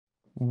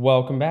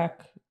Welcome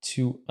back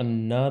to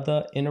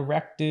another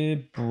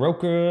interactive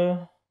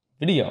broker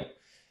video.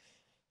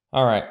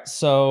 All right,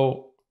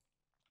 so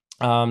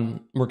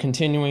we're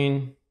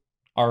continuing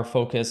our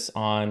focus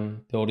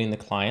on building the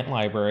client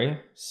library.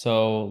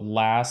 So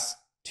last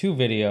two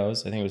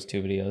videos, I think it was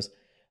two videos,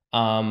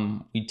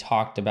 we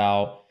talked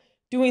about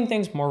doing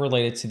things more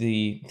related to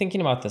thinking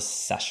about the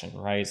session,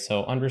 right?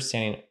 So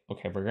understanding,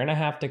 okay, we're gonna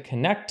have to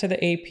connect to the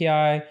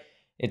API.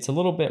 It's a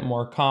little bit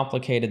more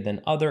complicated than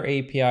other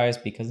APIs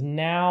because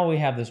now we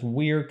have this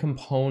weird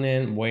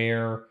component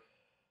where,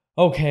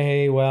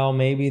 okay, well,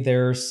 maybe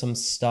there's some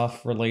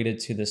stuff related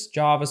to this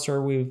Java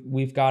server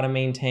we've got to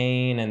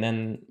maintain, and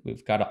then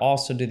we've got to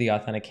also do the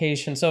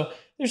authentication. So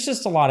there's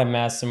just a lot of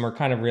mess, and we're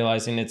kind of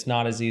realizing it's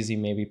not as easy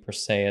maybe per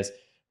se as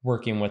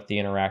working with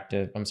the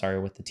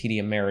with the TD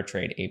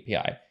Ameritrade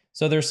API.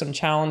 So there's some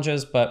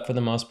challenges, but for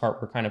the most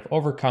part, we're kind of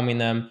overcoming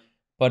them,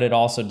 but it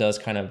also does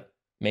kind of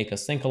make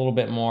us think a little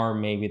bit more.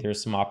 Maybe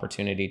there's some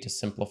opportunity to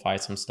simplify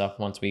some stuff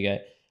once we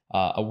get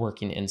a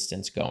working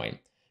instance going.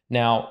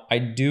 Now, I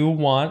do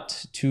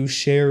want to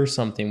share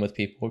something with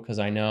people because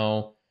I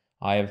know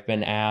I have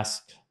been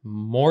asked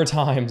more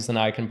times than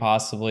I can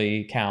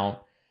possibly count.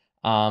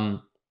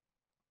 I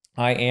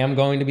am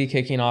going to be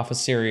kicking off a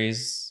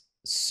series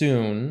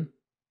soon.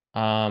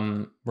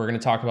 We're going to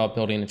talk about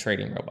building a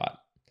trading robot.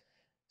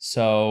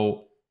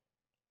 So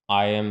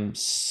I am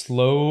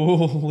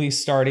slowly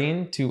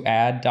starting to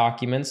add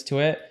documents to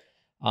it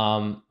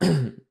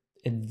in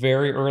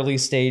very early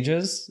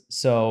stages.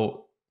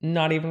 So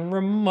not even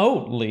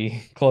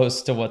remotely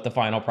close to what the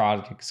final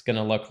project is going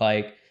to look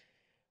like.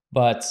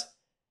 But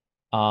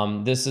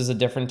this is a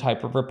different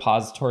type of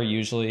repository.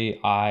 Usually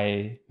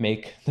I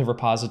make the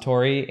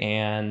repository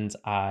and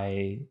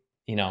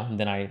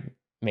then I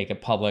make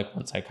it public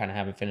once I kind of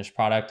have a finished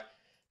product.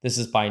 This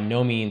is by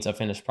no means a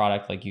finished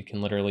product. Like you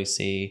can literally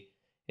see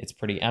it's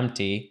pretty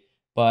empty,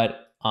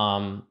 but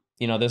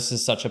this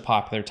is such a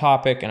popular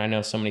topic and I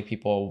know so many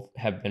people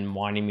have been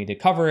wanting me to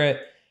cover it.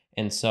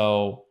 And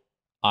so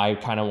I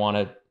kind of want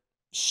to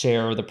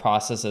share the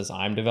process as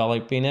I'm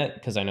developing it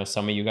because I know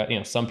some of you got,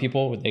 some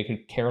people, they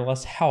could care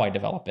less how I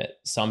develop it.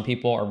 Some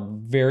people are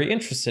very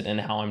interested in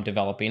how I'm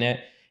developing it.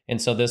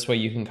 And so this way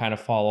you can kind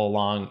of follow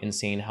along in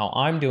seeing how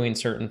I'm doing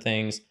certain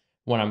things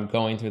when I'm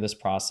going through this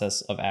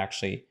process of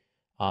actually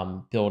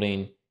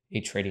building a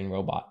trading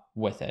robot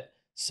with it.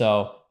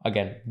 So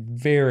again,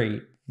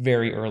 very,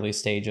 very early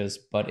stages,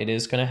 but it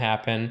is going to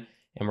happen.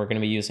 And we're going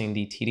to be using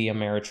the TD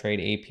Ameritrade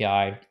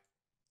API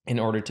in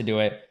order to do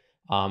it.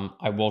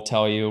 I will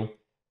tell you,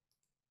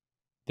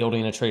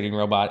 building a trading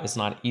robot is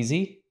not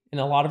easy in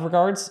a lot of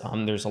regards.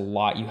 There's a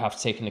lot you have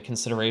to take into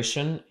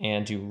consideration,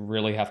 and you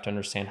really have to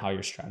understand how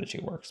your strategy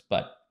works,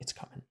 but it's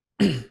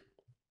coming.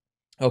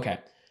 Okay,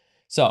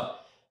 so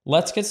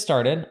let's get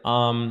started.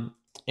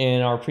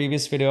 In our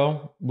previous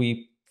video,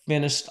 we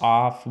finished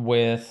off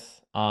with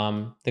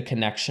the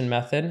connection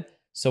method.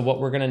 So what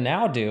we're going to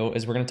now do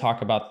is we're going to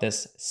talk about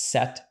this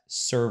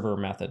SetServer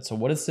method. So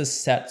what is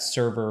this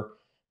SetServer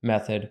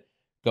method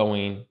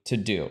going to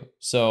do?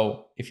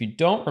 So if you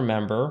don't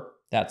remember,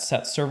 that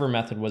SetServer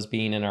method was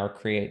being in our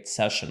create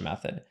session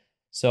method.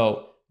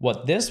 So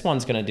what this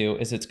one's going to do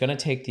is it's going to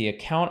take the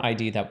account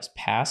ID that was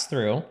passed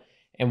through,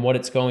 and what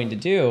it's going to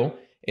do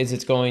is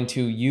it's going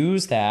to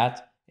use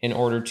that in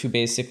order to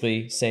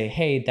basically say,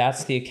 hey,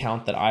 that's the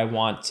account that I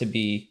want to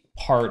be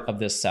part of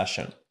this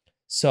session.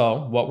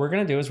 So what we're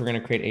going to do is we're going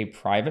to create a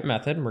private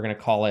method. And we're going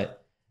to call it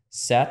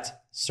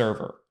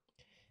SetServer.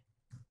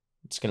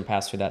 It's going to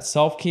pass through that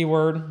self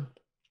keyword.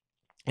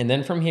 And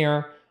then from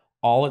here,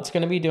 all it's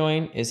going to be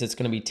doing is it's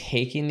going to be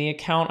taking the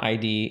account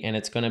ID and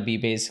it's going to be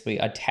basically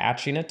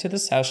attaching it to the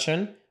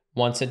session.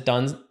 Once it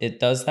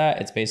does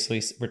that, it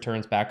basically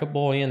returns back a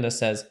Boolean that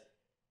says,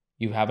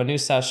 you have a new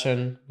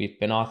session, we've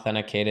been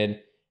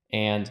authenticated,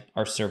 and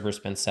our server's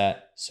been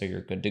set, so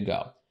you're good to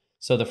go.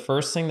 So the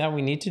first thing that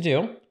we need to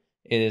do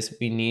is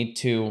we need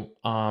to,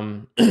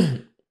 we're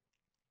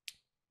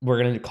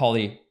going to call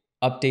the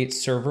update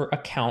server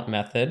account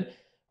method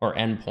or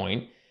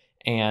endpoint.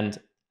 And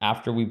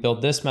after we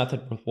build this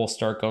method, we'll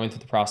start going through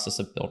the process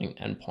of building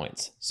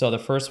endpoints. So the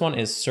first one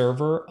is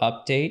server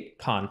update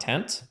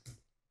content.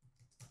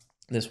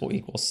 This will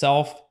equal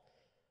self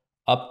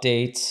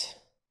update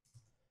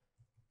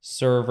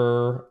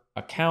server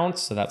account.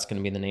 So that's going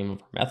to be the name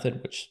of our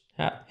method, which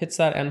hits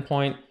that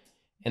endpoint.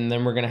 And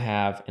then we're going to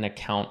have an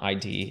account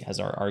ID as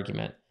our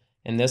argument.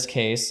 In this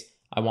case,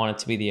 I want it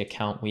to be the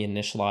account we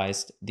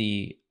initialized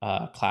the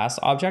class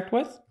object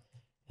with.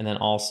 And then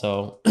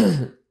also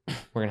we're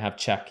going to have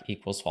check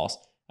equals false.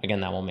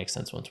 Again, that will make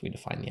sense once we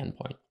define the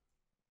endpoint.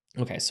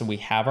 Okay, so we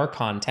have our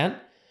content.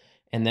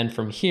 And then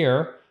from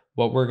here,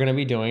 what we're going to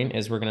be doing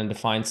is we're going to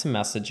define some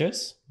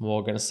messages.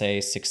 We're going to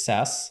say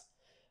success.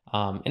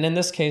 And in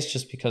this case,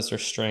 just because they're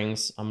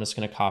strings, I'm just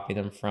going to copy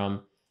them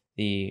from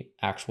the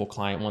actual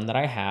client one that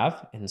I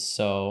have. And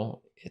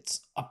so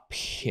it's up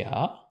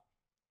here.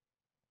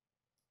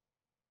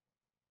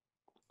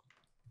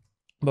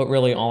 But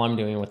really all I'm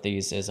doing with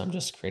these is I'm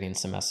just creating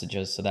some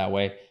messages. So that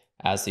way,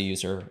 as the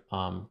user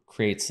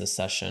creates the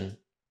session,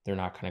 they're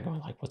not kind of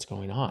going like, what's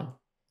going on?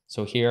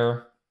 So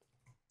here,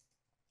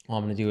 all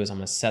I'm going to do is I'm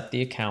going to set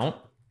the account.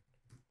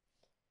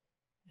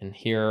 And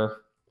here,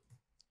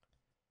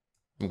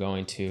 I'm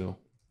going to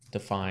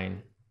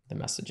define the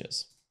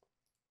messages.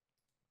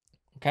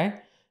 Okay.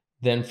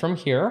 Then from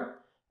here,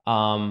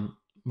 we're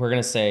going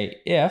to say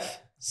if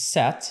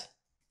set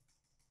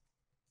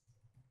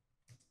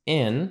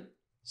in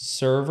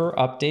server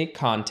update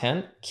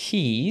content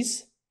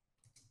keys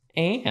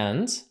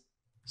and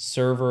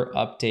server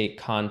update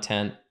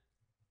content,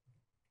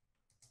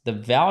 the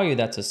value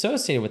that's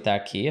associated with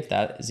that key, if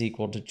that is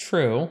equal to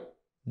true,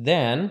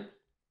 then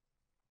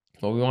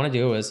what we want to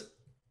do is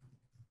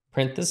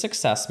print the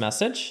success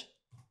message.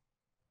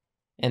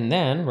 And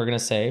then we're going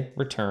to say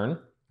return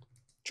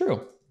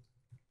true.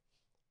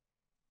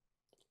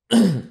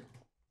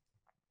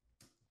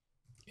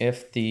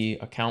 If the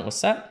account was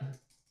set,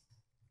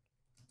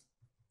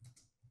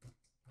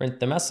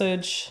 print the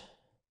message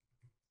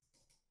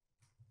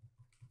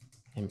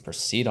and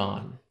proceed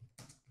on.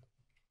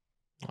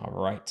 All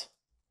right.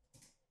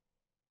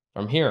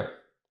 From here,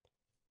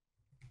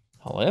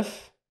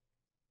 if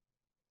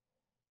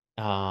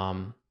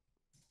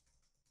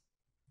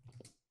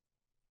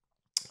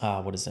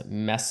what is it?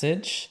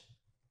 Message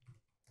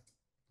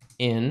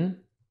in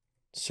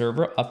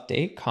server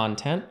update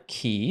content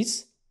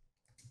keys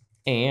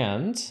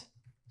and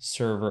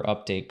server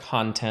update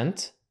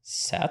content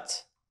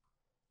set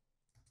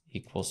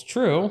equals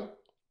true,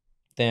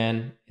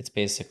 then it's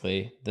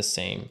basically the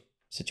same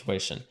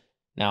situation.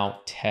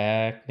 Now,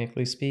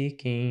 technically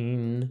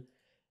speaking,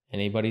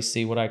 anybody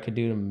see what I could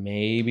do to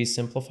maybe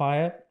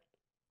simplify it?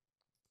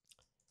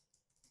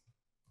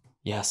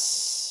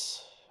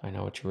 Yes, I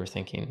know what you were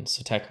thinking.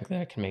 So technically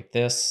I can make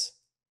this,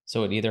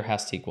 so it either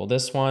has to equal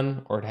this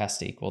one or it has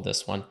to equal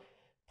this one.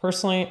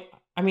 Personally,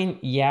 I mean,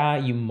 yeah,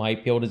 you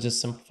might be able to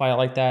just simplify it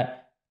like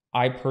that.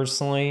 I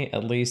personally,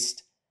 at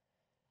least,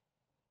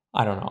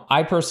 I don't know.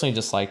 I personally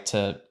just like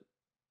to,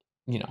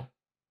 you know,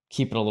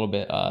 keep it a little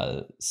bit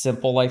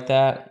simple like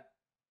that.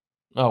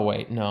 Oh,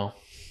 wait, no.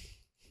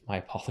 My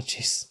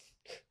apologies.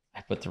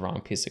 I put the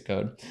wrong piece of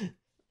code.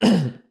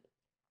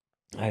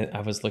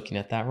 I was looking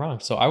at that wrong.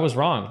 So I was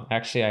wrong.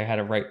 Actually, I had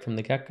it right from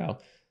the get-go.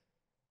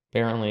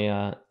 Apparently,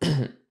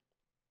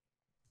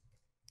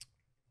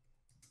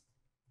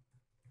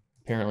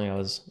 apparently I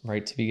was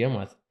right to begin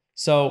with.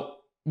 So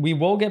we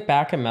will get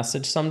back a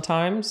message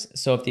sometimes.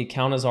 So if the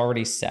account is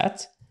already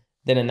set,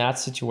 then in that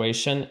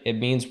situation, it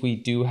means we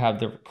do have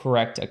the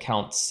correct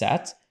account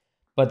set,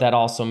 but that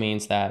also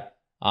means that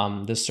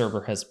the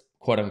server has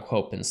quote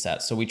unquote been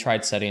set. So we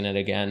tried setting it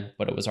again,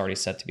 but it was already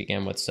set to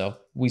begin with. So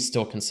we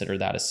still consider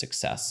that a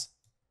success.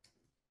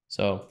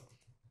 So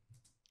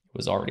it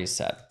was already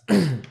set.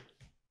 And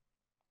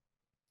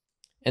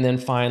then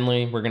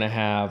finally, we're going to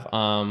have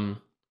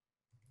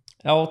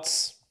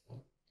else.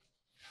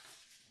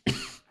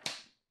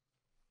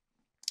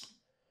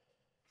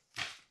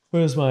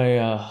 Where's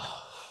my,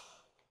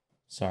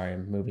 sorry,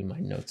 I'm moving my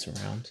notes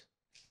around.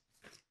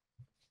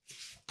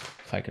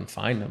 If I can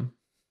find them.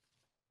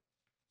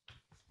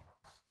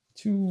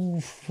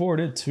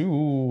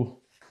 242.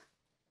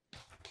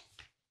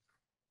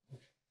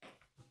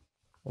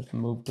 I've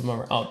moved them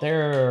around. Oh,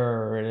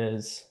 there it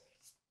is.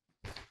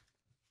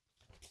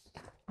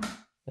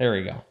 There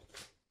we go.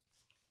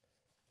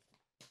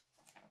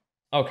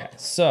 Okay,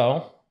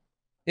 so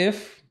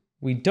if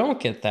we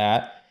don't get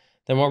that,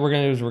 then what we're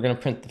going to do is we're going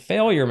to print the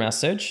failure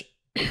message.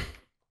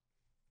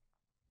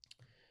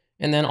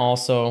 And then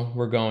also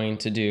we're going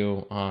to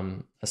do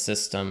a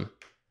system.exit.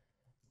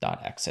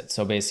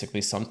 So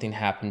basically something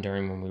happened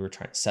during when we were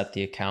trying to set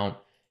the account.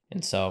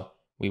 And so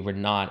we were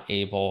not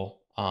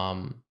able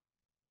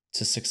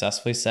to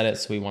successfully set it.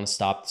 So we want to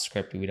stop the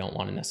script. We don't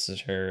want to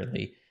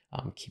necessarily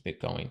keep it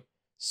going.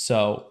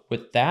 So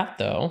with that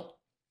though,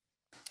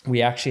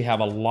 we actually have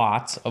a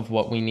lot of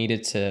what we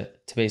needed to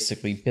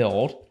basically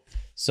build.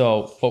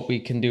 So what we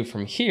can do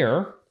from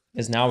here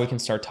is now we can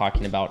start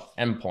talking about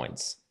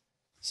endpoints.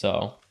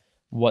 So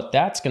what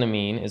that's going to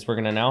mean is we're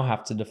going to now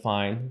have to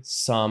define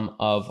some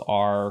of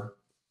our,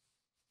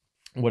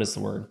 what is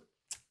the word?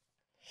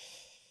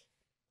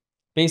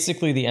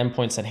 Basically the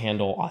endpoints that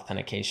handle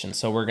authentication.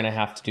 So we're going to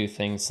have to do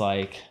things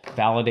like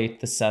validate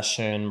the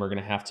session. We're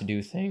going to have to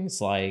do things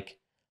like,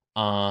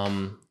 what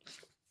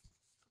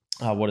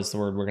is the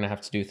word? We're going to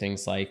have to do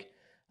things like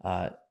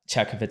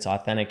check if it's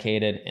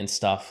authenticated and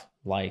stuff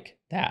like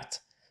that.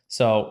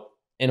 So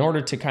in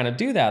order to kind of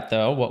do that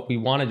though, what we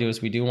want to do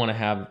is we do want to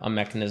have a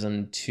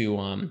mechanism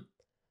to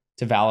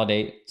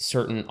validate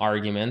certain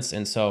arguments.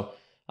 And so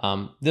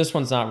this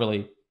one's not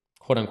really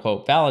quote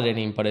unquote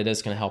validating, but it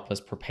is going to help us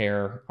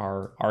prepare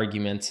our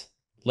argument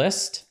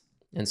list.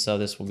 And so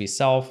this will be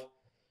self,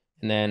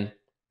 and then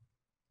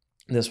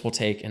this will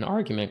take an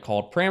argument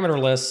called parameter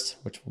list,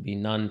 which will be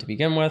none to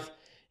begin with.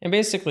 And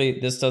basically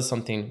this does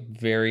something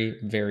very,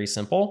 very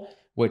simple,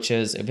 which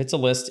is if it's a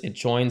list, it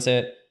joins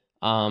it.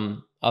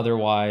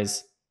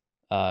 Otherwise,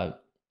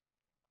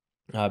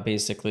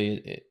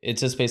 basically it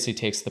just basically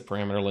takes the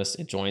parameter list,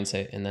 it joins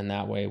it, and then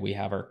that way we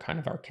have our kind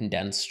of our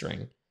condensed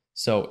string.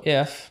 So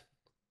if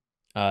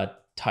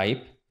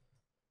type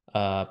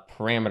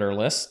parameter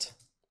list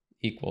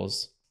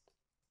equals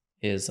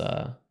is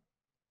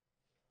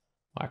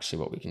actually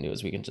what we can do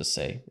is we can just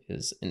say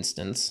is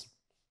instance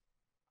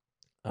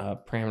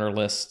parameter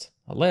list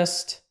a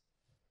list.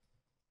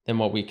 Then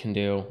what we can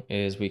do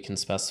is we can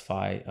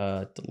specify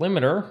a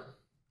delimiter.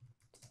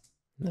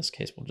 In this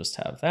case, we'll just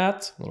have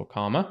that little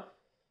comma.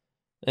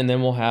 And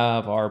then we'll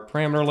have our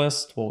parameter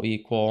list will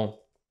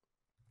equal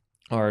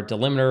our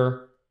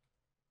delimiter.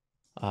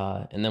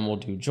 And then we'll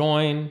do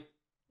join.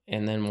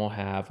 And then we'll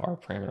have our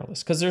parameter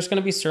list. Because there's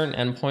going to be certain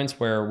endpoints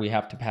where we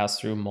have to pass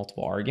through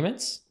multiple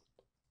arguments.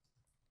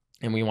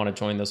 And we want to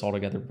join those all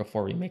together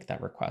before we make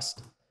that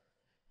request.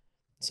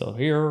 So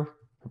here,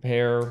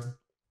 prepare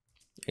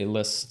a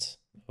list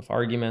of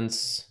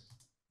arguments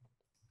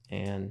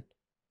and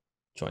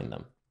join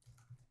them.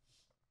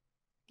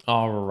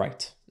 All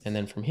right. And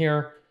then from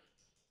here,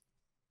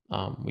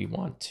 we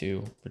want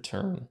to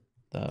return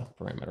the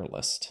parameter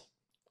list.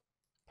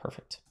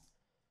 Perfect.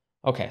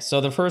 Okay,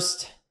 so the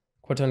first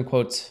quote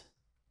unquote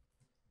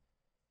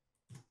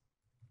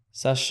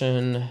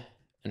session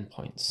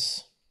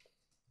endpoints.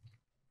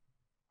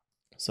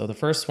 So the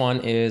first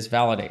one is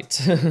validate.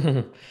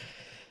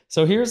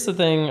 So here's the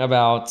thing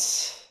about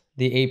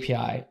the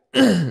API.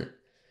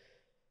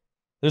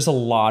 There's a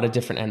lot of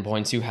different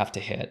endpoints you have to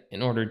hit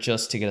in order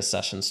just to get a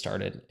session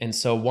started. And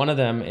so one of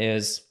them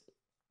is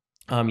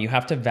you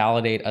have to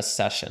validate a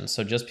session.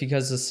 So just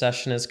because the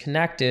session is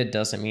connected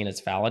doesn't mean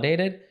it's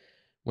validated.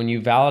 When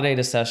you validate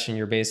a session,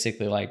 you're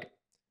basically like,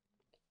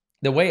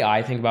 the way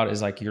I think about it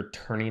is like you're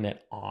turning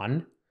it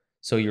on.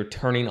 So you're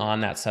turning on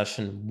that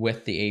session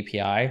with the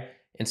API.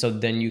 And so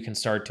then you can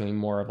start doing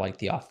more of like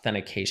the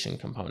authentication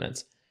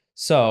components.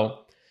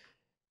 So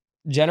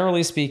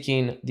generally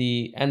speaking,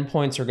 the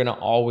endpoints are going to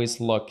always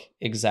look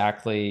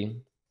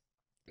exactly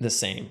the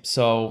same.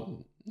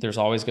 So there's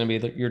always going to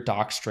be your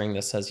doc string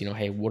that says,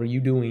 hey, what are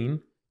you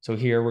doing? So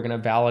here we're going to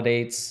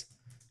validate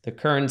the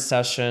current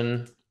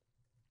session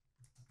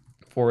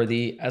for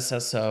the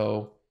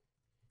SSO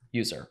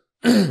user.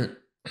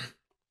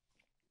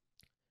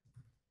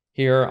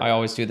 Here, I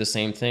always do the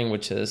same thing,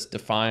 which is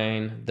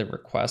define the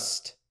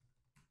request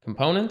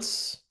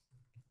components.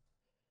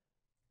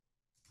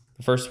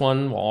 The first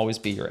one will always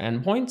be your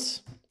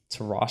endpoints. It's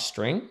a raw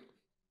string.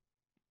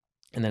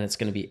 And then it's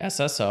going to be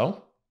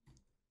SSO.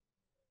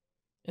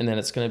 And then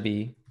it's going to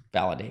be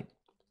validate.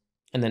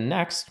 And then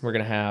next, we're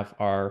going to have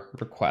our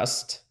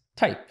request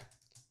type.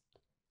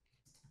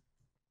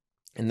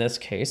 In this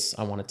case,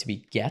 I want it to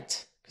be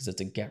get, because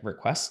it's a get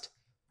request.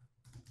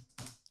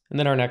 And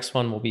then our next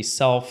one will be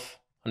self_make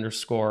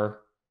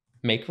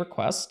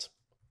request.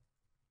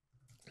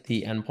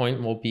 The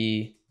endpoint will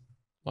be,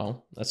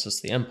 well, that's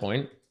just the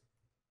endpoint.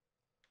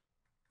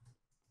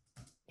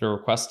 The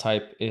request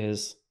type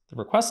is the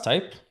request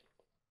type.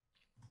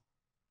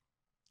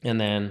 And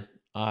then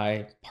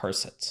I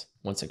parse it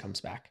once it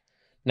comes back.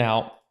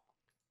 Now,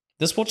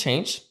 this will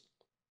change.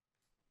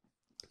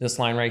 This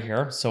line right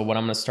here. So what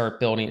I'm going to start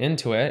building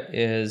into it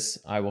is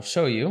I will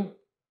show you,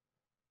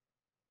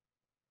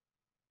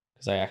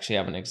 because I actually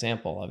have an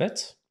example of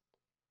it.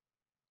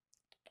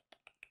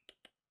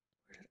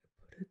 Where did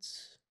I put it?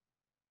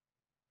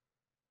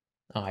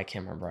 Oh, I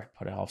can't remember. I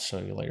put it. I'll show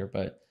you later.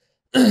 But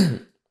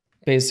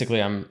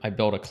basically, I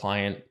built a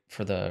client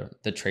for the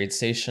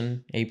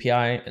TradeStation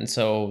API, and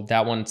so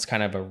that one's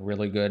kind of a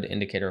really good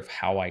indicator of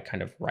how I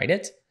kind of write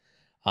it.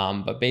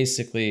 But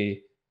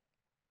basically,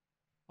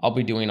 I'll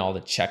be doing all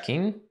the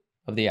checking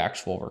of the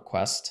actual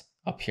request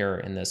up here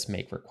in this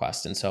make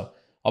request, and so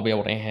I'll be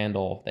able to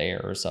handle the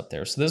errors up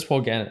there. So this will,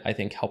 again, I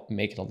think, help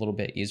make it a little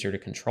bit easier to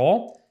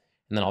control,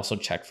 and then also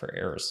check for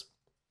errors.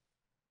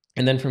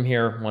 And then from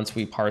here, once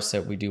we parse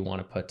it, we do want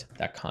to put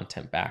that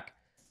content back.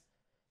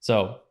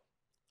 So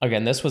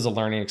again, this was a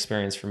learning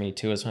experience for me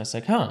too, is when I was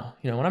like,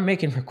 when I'm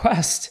making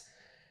requests,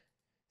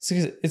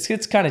 it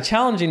gets kind of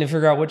challenging to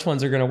figure out which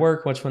ones are going to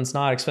work, which ones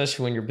not,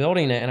 especially when you're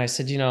building it. And I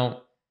said,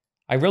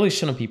 I really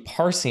shouldn't be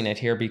parsing it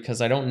here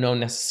because I don't know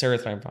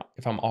necessarily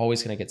if I'm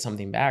always going to get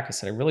something back. I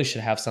said, I really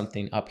should have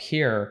something up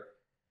here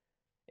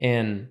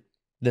in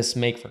this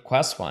make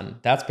request one.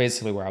 That's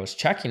basically where I was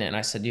checking it. And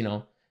I said,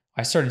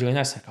 I started doing that.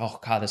 I was like, oh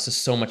God, this is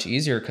so much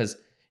easier, because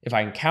if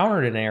I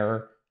encountered an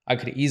error, I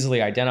could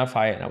easily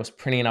identify it, and I was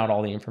printing out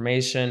all the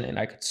information and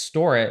I could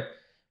store it,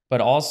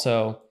 but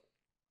also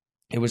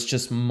it was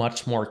just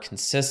much more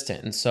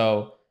consistent. And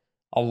so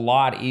a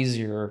lot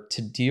easier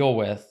to deal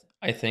with,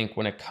 I think,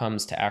 when it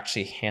comes to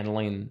actually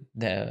handling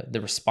the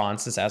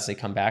responses as they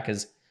come back,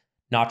 is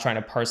not trying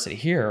to parse it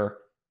here,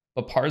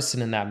 but parse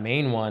it in that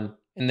main one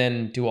and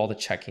then do all the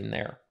checking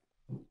there.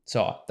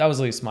 So that was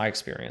at least my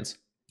experience.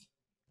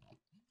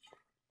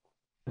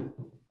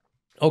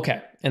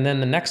 Okay, and then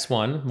the next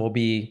one will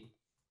be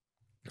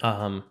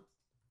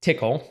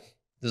tickle.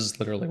 This is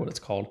literally what it's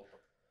called.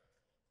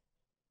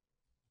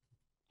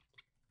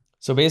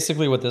 So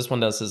basically what this one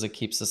does is it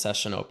keeps the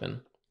session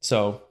open.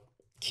 So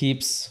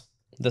keeps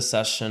the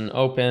session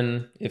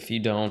open if you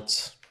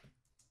don't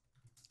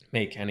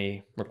make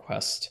any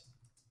request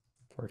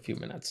for a few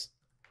minutes.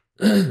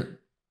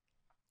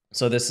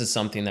 So this is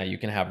something that you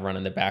can have run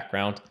in the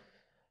background.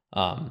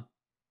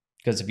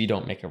 Because if you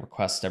don't make a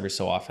request every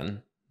so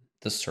often,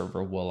 the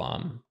server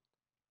will,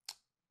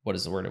 what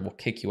is the word? It will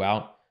kick you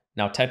out.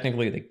 Now,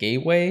 technically the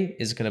gateway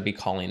is going to be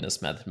calling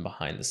this method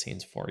behind the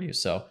scenes for you.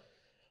 So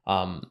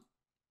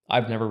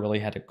I've never really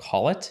had to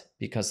call it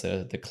because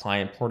the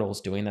client portal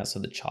is doing that. So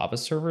the Java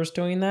server is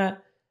doing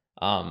that.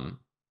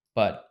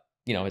 But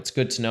it's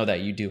good to know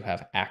that you do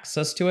have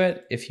access to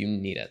it if you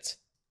need it.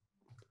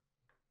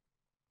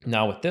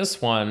 Now with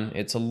this one,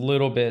 it's a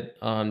little bit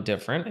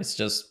different. It's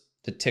just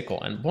the tickle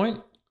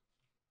endpoint.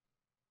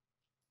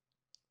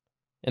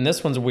 And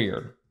this one's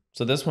weird.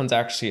 So this one's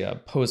actually a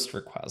post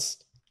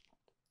request.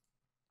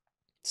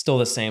 Still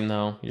the same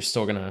though. You're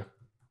still gonna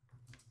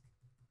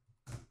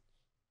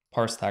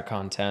parse that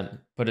content,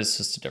 but it's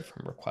just a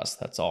different request,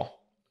 that's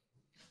all.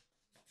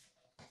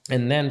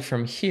 And then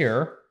from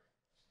here,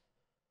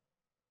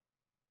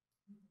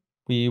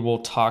 we will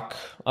talk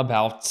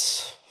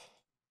about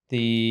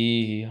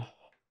the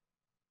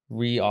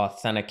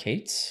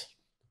re-authenticate.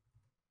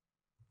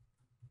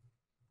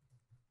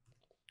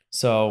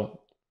 So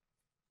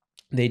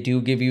they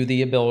do give you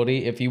the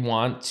ability if you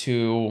want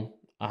to,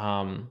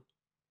 so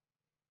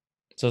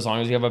as long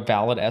as you have a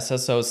valid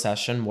SSO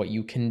session, what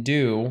you can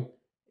do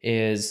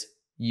is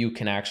you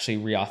can actually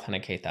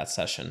re-authenticate that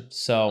session.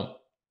 So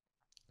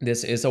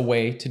this is a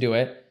way to do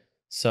it.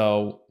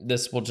 So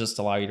this will just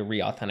allow you to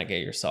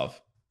re-authenticate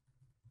yourself.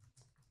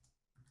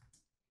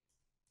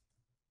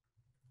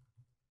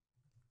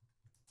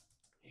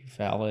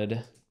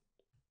 Valid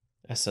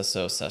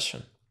SSO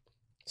session.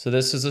 So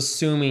this is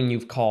assuming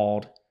you've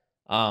called,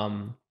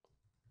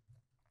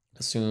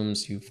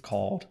 assumes you've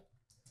called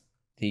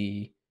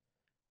the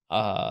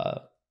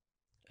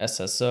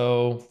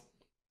SSO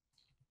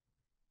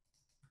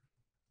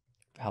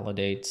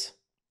validate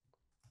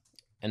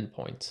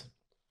endpoint.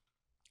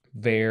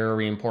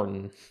 Very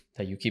important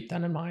that you keep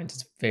that in mind.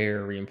 It's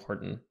very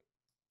important.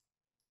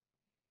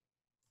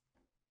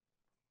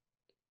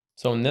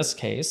 So in this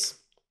case,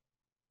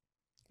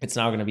 it's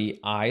now going to be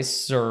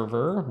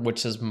iServer,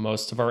 which is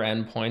most of our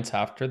endpoints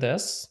after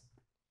this.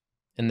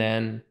 And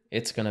then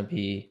it's going to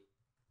be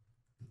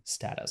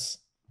status.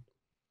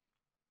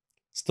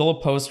 Still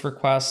a post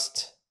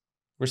request.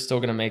 We're still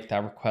going to make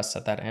that request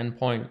at that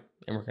endpoint,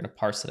 and we're going to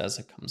parse it as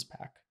it comes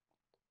back.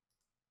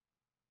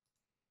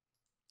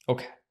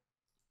 Okay.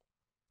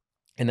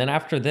 And then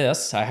after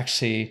this,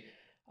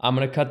 I'm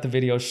going to cut the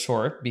video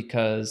short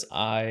because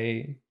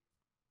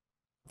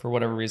for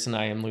whatever reason,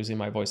 I am losing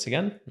my voice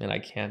again and I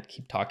can't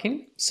keep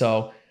talking.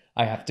 So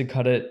I have to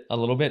cut it a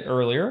little bit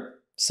earlier.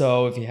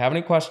 So if you have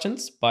any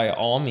questions, by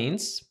all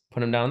means, put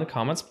them down in the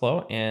comments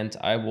below and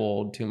I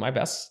will do my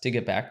best to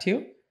get back to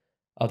you.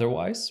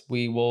 Otherwise,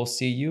 we will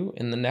see you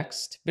in the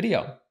next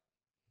video.